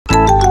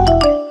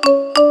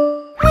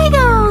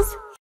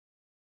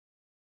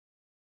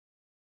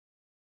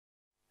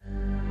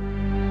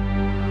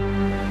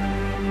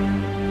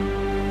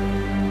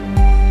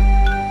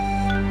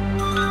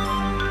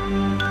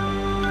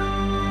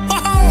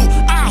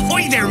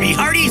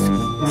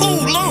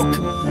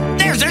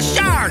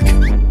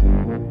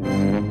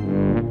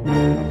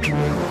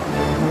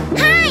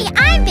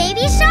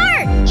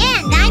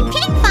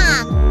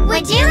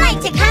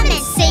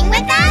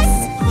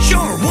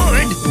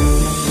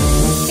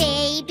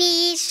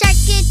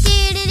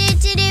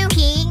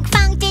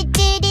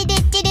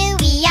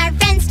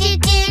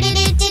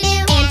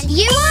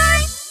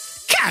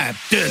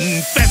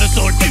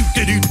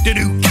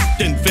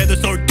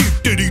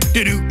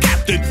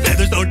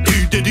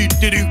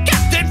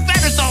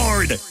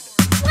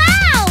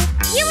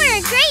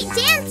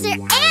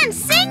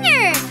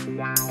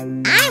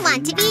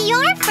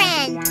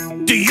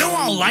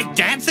like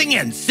dancing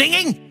and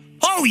singing?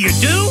 Oh, you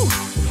do?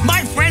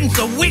 My friends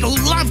the Wiggle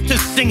love to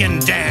sing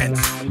and dance.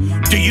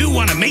 Do you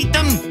want to meet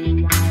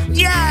them?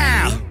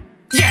 Yeah!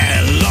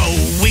 Yellow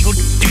wiggle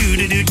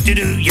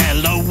do-do-do-do-do,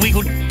 yellow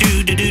wiggle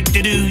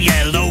do-do-do-do-do,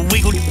 yellow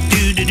wiggle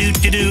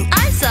do-do-do-do-do.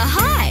 Answer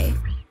hi!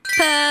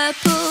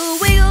 Purple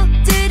wiggle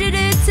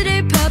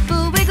do-do-do-do-do,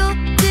 purple wiggle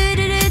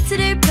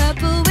do-do-do-do-do,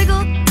 purple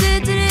wiggle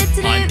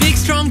do-do-do-do-do. I'm Big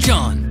Strong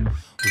John.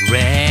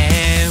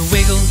 Red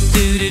wiggle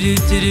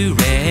do-do-do-do-do,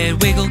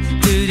 red wiggle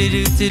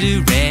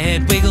do-do-do-do-do,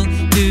 red wiggle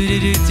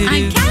do-do-do-do-do.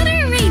 I'm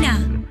Katerina.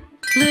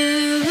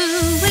 Blue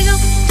wiggle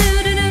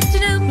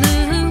do-do-do-do-do,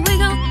 blue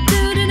wiggle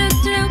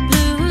do-do-do-do-do,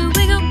 blue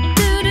wiggle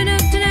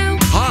do-do-do-do-do.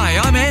 Hi,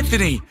 I'm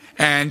Anthony,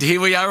 and here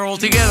we are all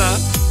together.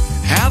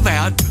 How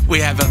about we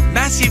have a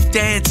massive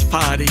dance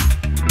party?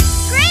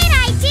 Great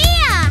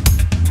idea!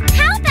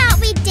 How about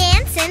we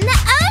dance in the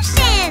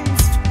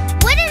oceans?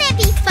 Wouldn't it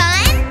be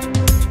fun?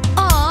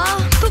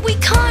 Aw, but we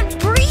can't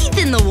breathe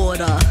in the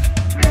water.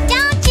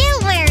 Don't you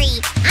worry.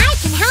 I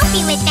can help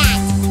you with that.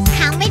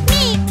 Come with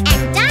me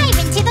and dive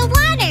into the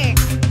water.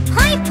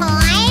 Hoi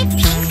poi,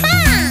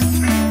 Pinkfong!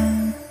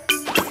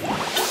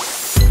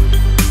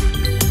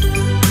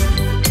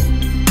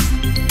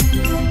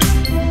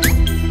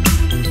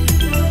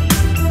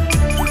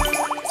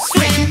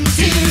 Swim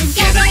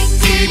together,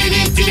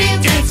 do-do-do-do-do,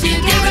 dance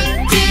together,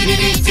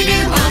 do-do-do-do-do,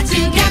 all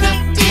together,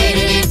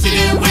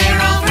 do-do-do-do-do, we're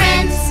all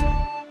friends.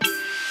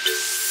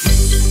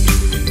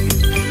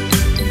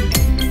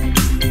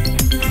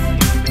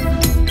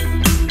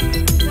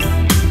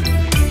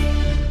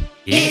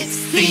 It's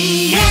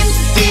the end,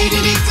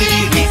 do-do-do-do-do,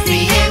 it's the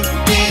end,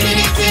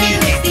 do-do-do-do-do,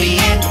 it's the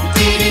end,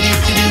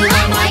 do-do-do-do-do,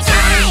 one more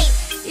time.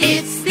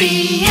 It's the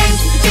end,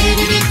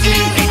 do-do-do-do-do,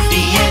 it's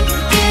the end,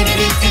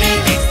 do-do-do-do-do,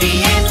 it's the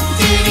end,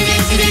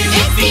 do-do-do-do-do,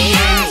 it's the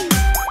end.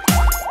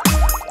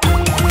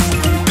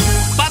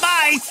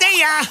 Bye-bye, see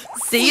ya!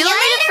 See you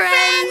later,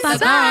 friends.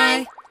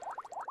 Bye-bye.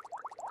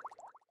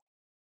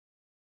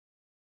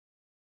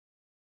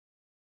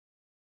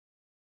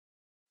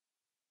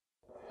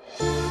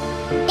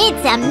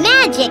 It's a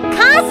magic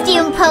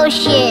costume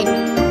potion!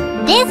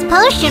 This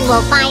potion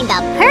will find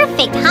the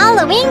perfect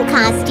Halloween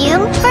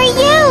costume for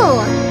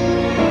you!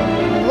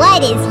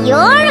 What is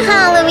your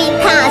Halloween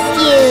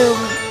costume?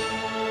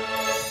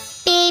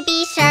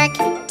 Baby shark,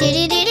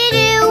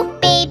 do-do-do-do-do.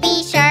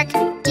 Baby shark,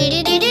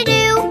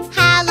 do-do-do-do-do.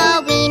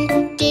 Halloween,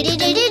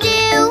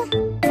 do-do-do-do-do.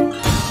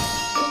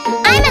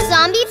 I'm a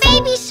zombie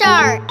baby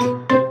shark.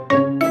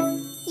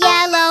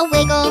 Yellow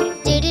wiggle,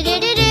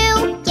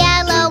 do-do-do-do-do.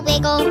 Yellow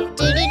wiggle,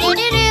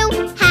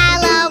 do-do-do-do-do.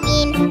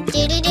 Halloween,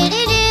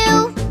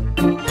 do-do-do-do-do.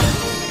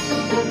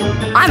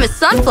 I'm a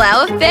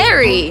sunflower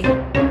fairy.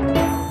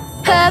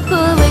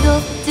 Purple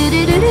wiggle,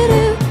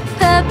 do-do-do-do-do.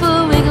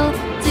 Purple wiggle,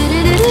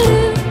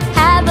 do-do-do-do-do.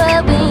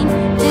 Halloween,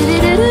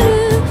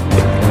 do-do-do-do-do.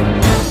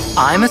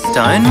 I'm a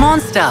stone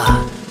monster.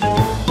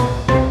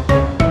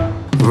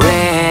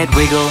 Red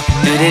wiggle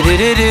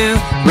do-do-do-do-do,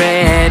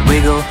 red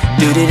wiggle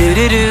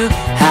do-do-do-do-do,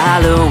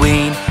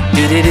 Halloween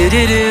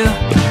do-do-do-do-do.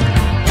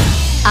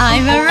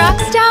 I'm a rock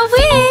star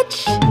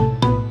witch.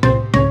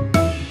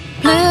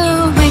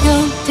 Blue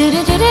wiggle,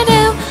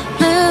 do-do-do-do-do.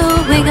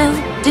 Blue wiggle,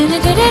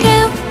 do-do-do-do-do.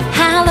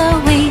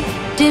 Halloween,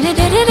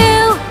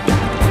 do-do-do-do-do.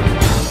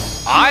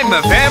 I'm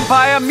a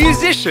vampire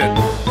musician.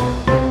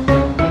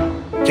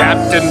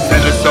 Captain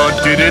Feathersword,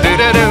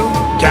 do-do-do-do-do.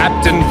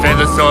 Captain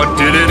Feathersword,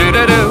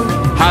 do-do-do-do-do.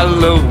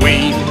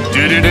 Halloween,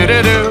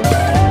 do-do-do-do-do.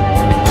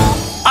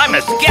 I'm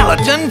a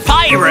skeleton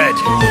pirate!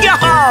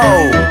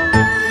 Yo-ho!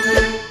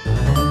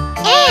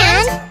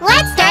 And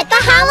let's start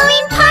the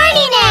Halloween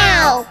party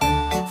now!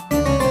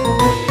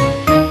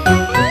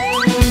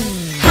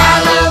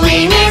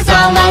 Halloween is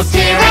almost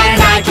here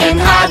and I can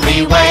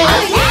hardly wait.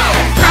 Oh, yeah!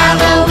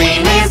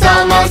 Halloween is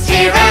almost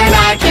here and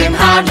I can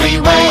hardly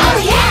wait. Oh,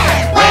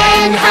 yeah!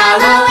 When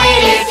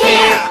Halloween is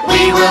here,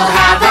 we will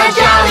have a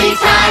jolly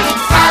time.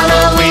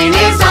 Halloween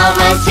is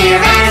almost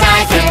here and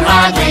I can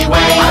hardly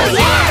wait. Oh,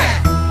 yeah!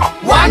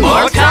 One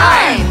more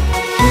time!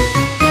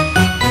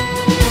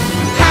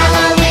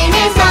 Halloween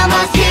is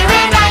almost here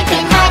and I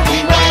can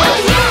hardly wait. Oh,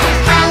 yeah!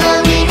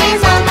 Halloween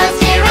is almost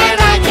here and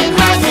I can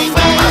hardly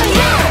wait. Oh,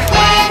 yeah!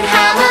 When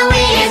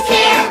Halloween is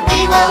here,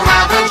 we will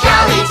have a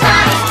jolly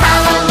time.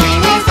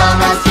 Halloween is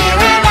almost here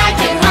and I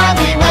can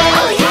hardly wait.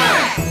 Oh,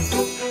 yeah!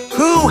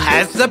 Who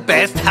has the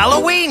best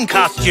Halloween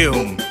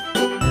costume?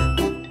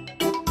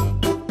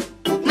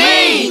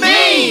 Me!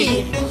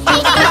 Me!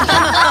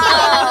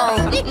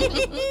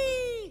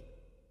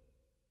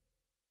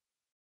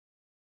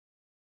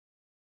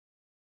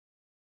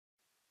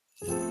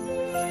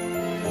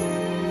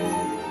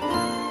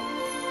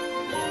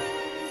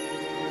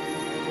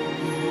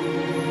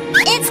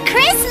 It's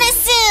Christmas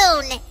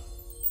soon!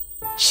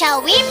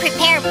 Shall we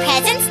prepare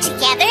presents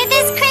together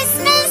this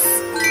Christmas?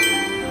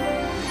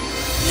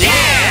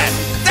 Yeah!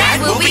 That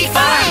will be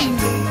fun!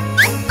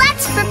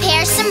 Let's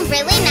prepare some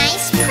really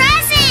nice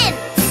presents!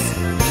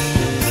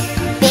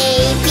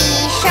 Baby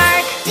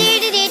shark,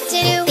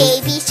 do-do-do-do-do.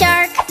 Baby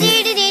shark,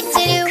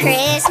 do-do-do-do-do.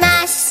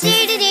 Christmas,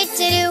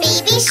 do-do-do-do-do.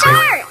 Baby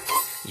shark!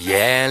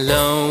 Yellow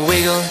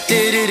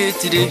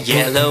do,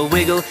 yellow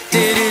wiggle,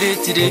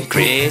 do,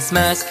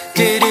 Christmas,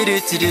 do,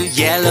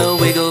 yellow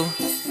wiggle.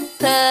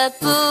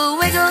 Purple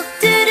wiggle,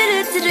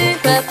 do,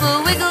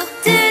 purple wiggle,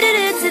 do,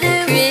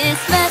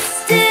 Christmas,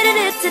 do,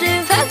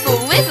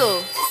 purple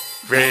wiggle.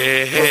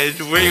 Red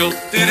wiggle,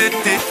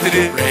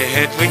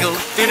 red wiggle,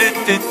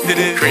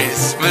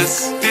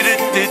 Christmas,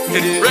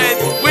 red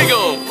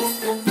wiggle.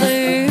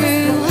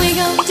 Blue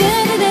wiggle,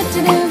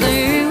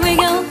 blue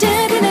wiggle,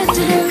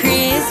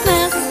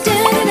 Christmas,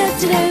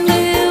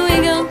 blue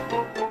wiggle.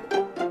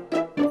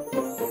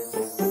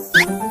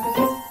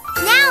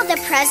 Now the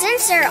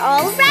presents are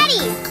all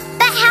ready.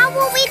 But how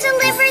will we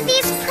deliver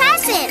these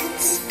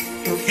presents?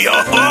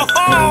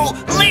 Yo-ho-ho!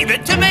 Leave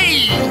it to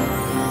me!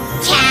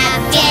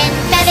 Captain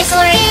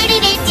Feathersword,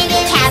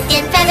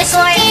 Captain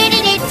Feathersword,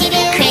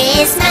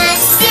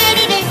 Christmas,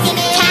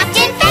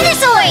 Captain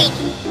Feathersword.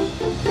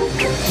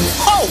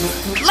 Oh,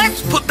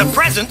 let's put the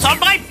presents on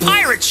my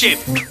pirate ship!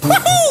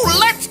 Woohoo!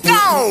 Let's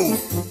go!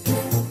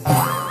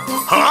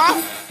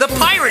 Huh? The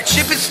pirate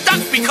ship is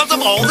stuck because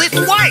of all this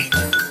white!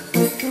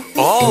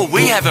 Oh,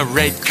 we have a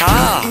red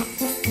car.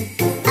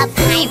 A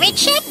pirate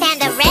ship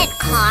and a red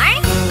car?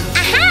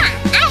 Aha!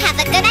 I have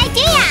a good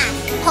idea!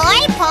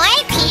 Poi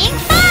poi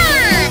Pinkfong!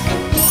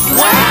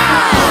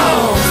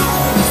 Wow!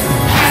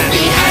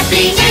 Happy,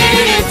 happy,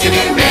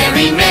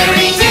 merry,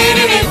 merry,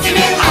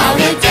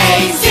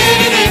 holidays,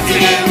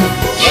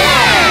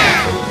 yeah!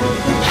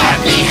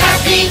 Happy,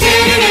 happy,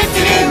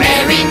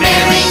 merry,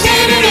 merry,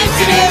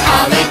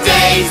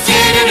 holidays,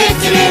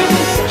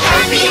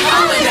 happy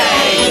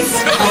holidays!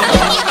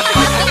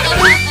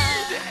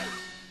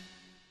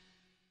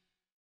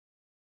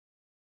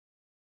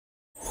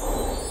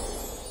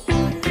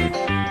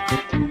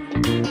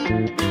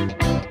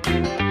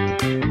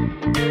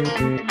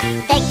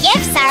 The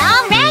gifts are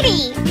all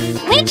ready!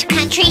 Which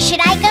country should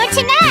I go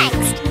to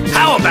next?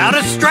 How about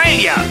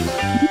Australia?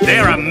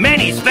 There are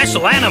many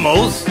special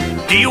animals.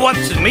 Do you want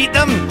to meet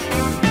them?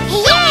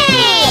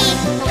 Yay!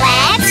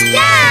 Let's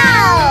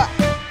go!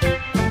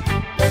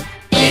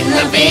 In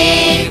the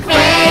big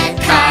red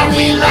car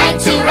we like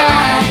to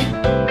ride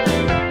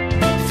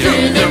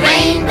through the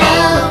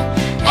rainbow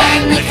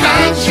and the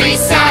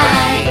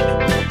countryside.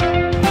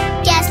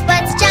 Guess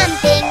what's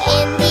jumping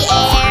in the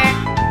air?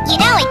 You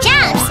know it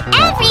jumps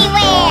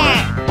everywhere!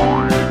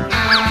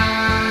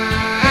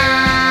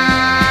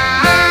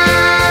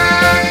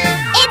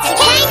 It's a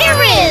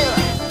kangaroo!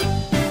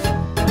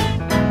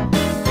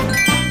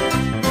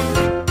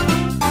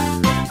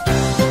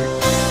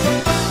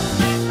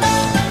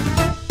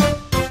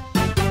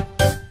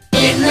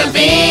 In the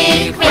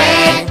big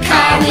red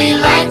car we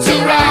like to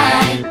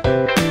ride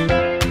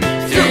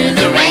through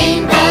the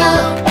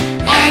rainbow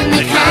and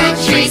the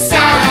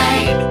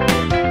countryside.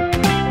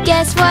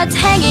 Guess what's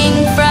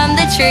hanging from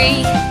the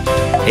tree?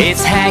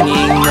 It's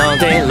hanging all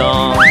day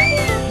long.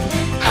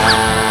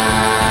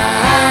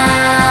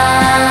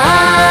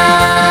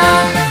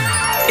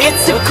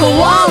 It's a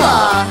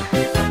koala.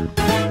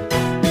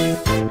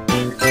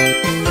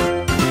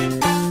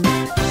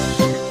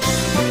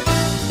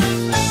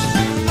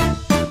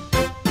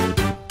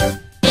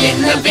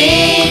 In the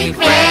big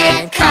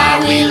red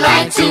car we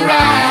like to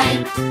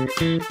ride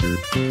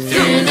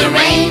through the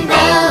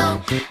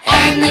rainbow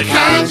and the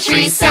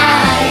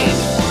countryside.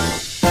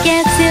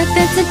 Guess if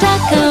it's a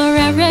duck or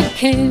a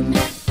raccoon.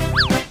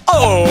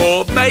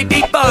 Or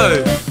maybe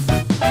both.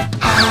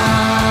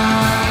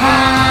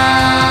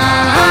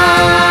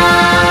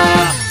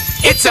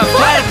 It's a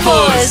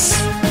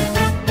platypus.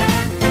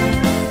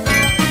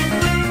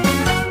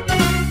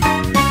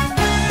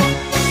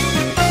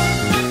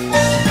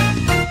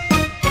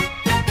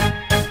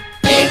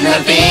 In the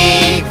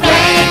big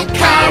red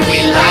car we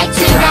like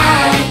to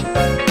ride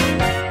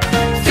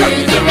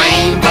through the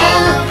rainbow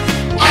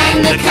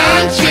and the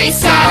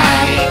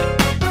countryside.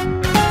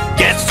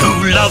 Guess who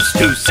loves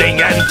to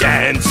sing and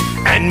dance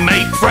and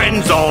make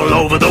friends all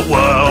over the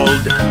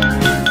world?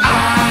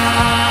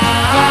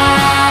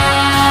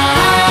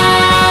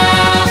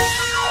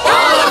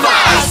 All of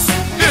us!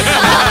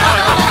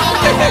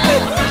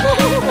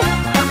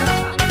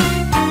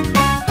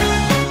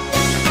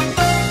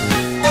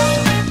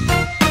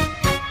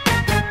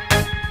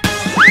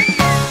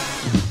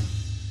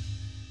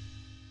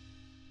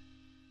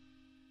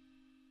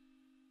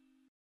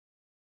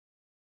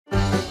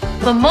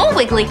 For more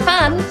wiggly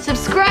fun,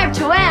 subscribe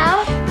to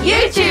our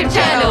YouTube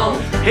channel.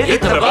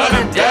 Hit the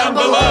button down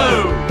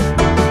below.